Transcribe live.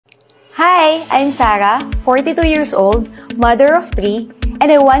Hi, I'm Sarah, 42 years old, mother of 3, and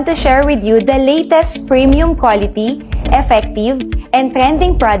I want to share with you the latest premium quality, effective, and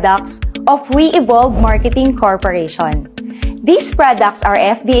trending products of We Evolve Marketing Corporation. These products are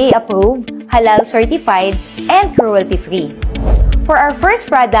FDA approved, halal certified, and cruelty-free. For our first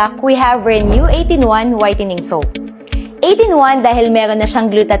product, we have Renew 18-1 Whitening Soap. 18-1 dahil meron na siyang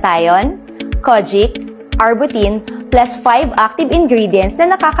glutathione, kojic, arbutin, plus 5 active ingredients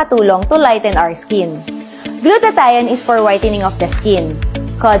na nakakatulong to lighten our skin. Glutathione is for whitening of the skin,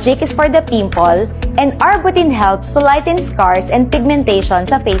 kojic is for the pimple, and arbutin helps to lighten scars and pigmentation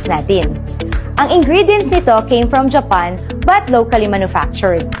sa face natin. Ang ingredients nito came from Japan but locally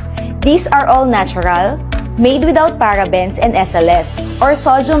manufactured. These are all natural, made without parabens and SLS, or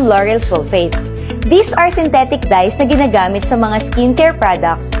sodium lauryl sulfate. These are synthetic dyes na ginagamit sa mga skincare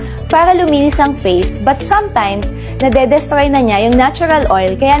products para luminis ang face, but sometimes, nade-destroy na niya yung natural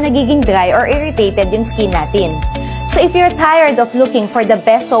oil kaya nagiging dry or irritated yung skin natin. So if you're tired of looking for the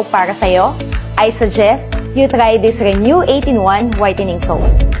best soap para sa'yo, I suggest you try this Renew 18-1 Whitening Soap.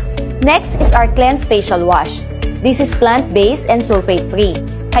 Next is our Cleanse Facial Wash. This is plant-based and sulfate-free,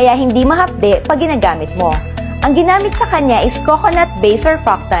 kaya hindi mahapde pag ginagamit mo. Ang ginamit sa kanya is coconut-based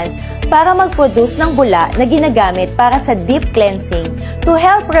surfactant para mag-produce ng bula na ginagamit para sa deep cleansing to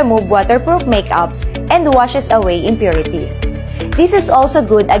help remove waterproof makeups and washes away impurities. This is also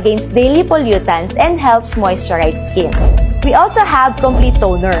good against daily pollutants and helps moisturize skin. We also have Complete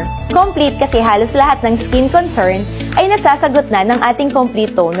Toner. Complete kasi halos lahat ng skin concern ay nasasagot na ng ating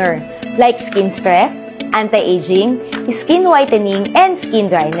Complete Toner, like skin stress, anti-aging, skin whitening, and skin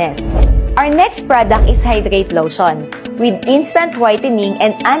dryness. Our next product is Hydrate Lotion with instant whitening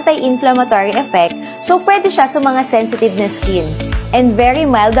and anti-inflammatory effect, so pwede siya sa mga sensitive na skin, and very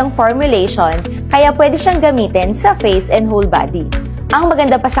mild ang formulation kaya pwede siyang gamitin sa face and whole body. Ang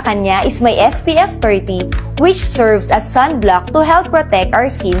maganda pa sa kanya is may SPF 30 which serves as sunblock to help protect our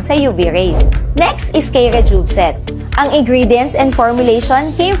skin sa UV rays. Next is K-Rejuve Set. Ang ingredients and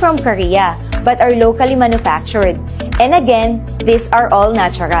formulation came from Korea but are locally manufactured. And again, these are all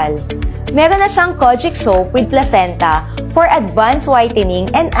natural. Meron na siyang kojic soap with placenta for advanced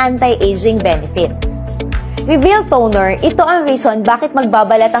whitening and anti-aging benefits. Reveal Toner, ito ang reason bakit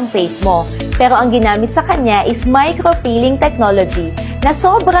magbabalat ang face mo. Pero ang ginamit sa kanya is micro-peeling technology na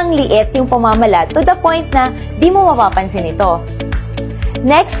sobrang liit yung pamamalat to the point na di mo mapapansin ito.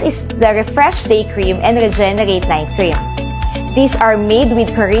 Next is the Refresh Day Cream and Regenerate Night Cream. These are made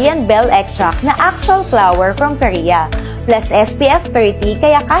with Korean bell extract na actual flower from Korea, plus SPF 30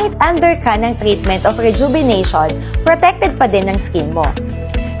 kaya kahit under ka ng treatment of rejuvenation, protected pa din ng skin mo.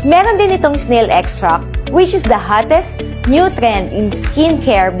 Meron din itong snail extract, which is the hottest new trend in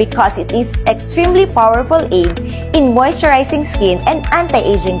skincare because it is extremely powerful aid in moisturizing skin and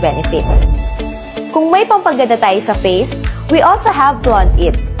anti-aging benefits. Kung may pampaganda tayo sa face, we also have Blonde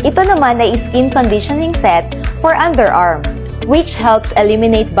It. Ito naman ay skin conditioning set for underarm, which helps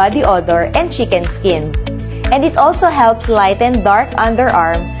eliminate body odor and chicken skin. And it also helps lighten dark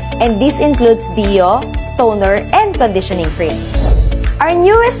underarm, and this includes deo, toner, and conditioning cream. Our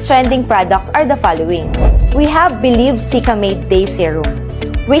newest trending products are the following. We have Believe Cicamate Day Serum,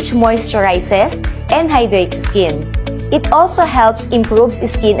 which moisturizes and hydrates skin. It also helps improves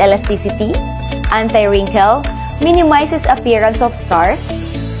skin elasticity, anti-wrinkle, minimizes appearance of scars,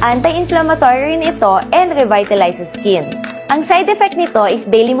 anti-inflammatory rin ito, and revitalizes skin. Ang side effect nito, if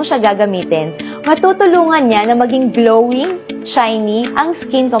daily mo siya gagamitin, matutulungan niya na maging glowing, shiny ang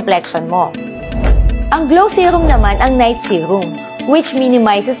skin complexion mo. Ang Glow Serum naman ang Night Serum, which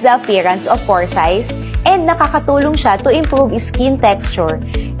minimizes the appearance of pore size and nakakatulong siya to improve skin texture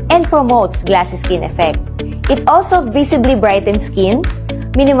and promotes glassy skin effect. It also visibly brightens skin,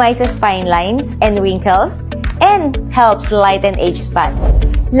 minimizes fine lines and wrinkles, and helps lighten age span.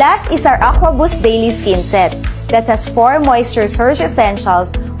 Last is our Aqua Boost Daily Skin Set that has 4 Moisture Surge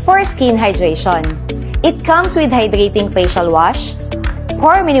Essentials for skin hydration. It comes with hydrating facial wash,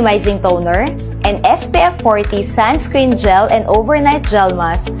 pore minimizing toner, and SPF 40 sunscreen gel and overnight gel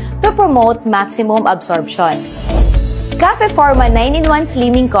mask to promote maximum absorption. Cafe Forma 9-in-1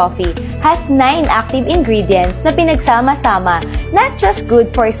 Slimming Coffee has 9 active ingredients na pinagsama-sama, not just good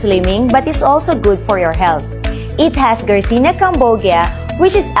for slimming but is also good for your health. It has Garcinia cambogia,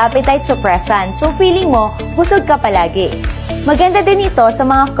 which is appetite suppressant, so feeling mo, busog ka palagi. Maganda din ito sa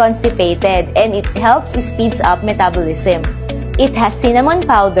mga constipated and it helps speeds up metabolism. It has cinnamon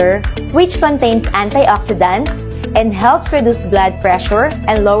powder, which contains antioxidants and helps reduce blood pressure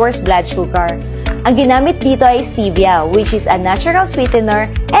and lowers blood sugar. Ang ginamit dito ay stevia, which is a natural sweetener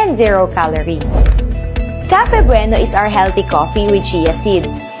and 0 calories. Cafe Bueno is our healthy coffee with chia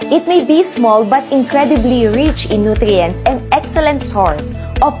seeds. It may be small but incredibly rich in nutrients and excellent source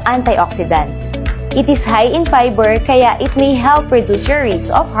of antioxidants. It is high in fiber kaya it may help reduce your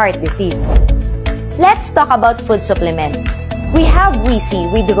risk of heart disease. Let's talk about food supplements. We have Wheezy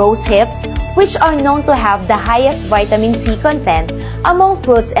with rose hips, which are known to have the highest vitamin C content among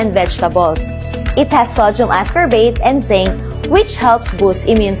fruits and vegetables. It has sodium ascorbate and zinc, which helps boost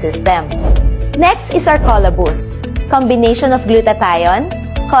immune system. Next is our Cola Boost, combination of glutathione,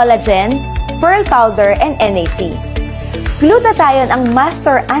 collagen, pearl powder, and NAC. Glutathione ang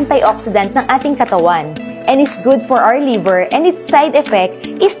master antioxidant ng ating katawan and is good for our liver, and its side effect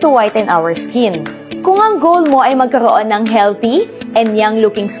is to whiten our skin. Kung ang goal mo ay magkaroon ng healthy and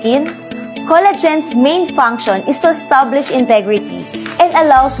young-looking skin, collagen's main function is to establish integrity and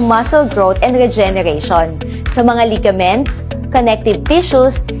allows muscle growth and regeneration sa mga ligaments, connective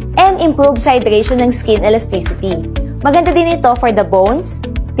tissues, and improves hydration ng skin elasticity. Maganda din ito for the bones,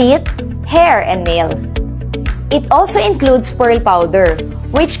 teeth, hair, and nails. It also includes pearl powder,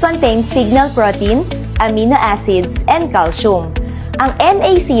 which contains signal proteins, amino acids, and calcium. Ang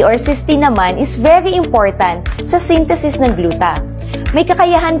NAC or cysteine naman is very important sa synthesis ng gluta. May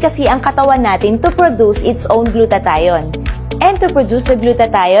kakayahan kasi ang katawan natin to produce its own glutathione. And to produce the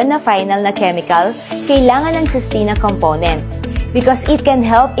glutathione na final na chemical, kailangan ng cysteine component because it can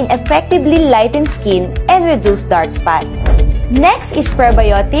help in effectively lighten skin and reduce dark spots. Next is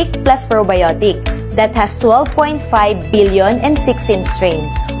prebiotic plus probiotic that has 12.5 billion and 16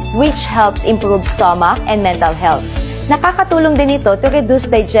 strain, which helps improve stomach and mental health. Nakakatulong din ito to reduce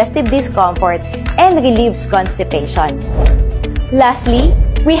digestive discomfort and relieves constipation. Lastly,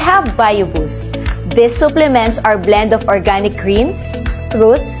 we have BioBoost. These supplements are blend of organic greens,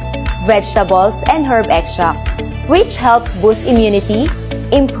 fruits, vegetables, and herb extract, which helps boost immunity,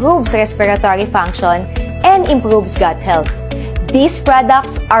 improves respiratory function, and improves gut health. These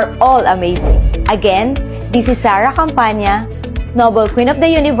products are all amazing. Again, this is Sarah Campana, Noble Queen of the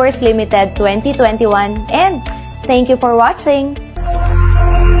Universe Limited 2021, and thank you for watching!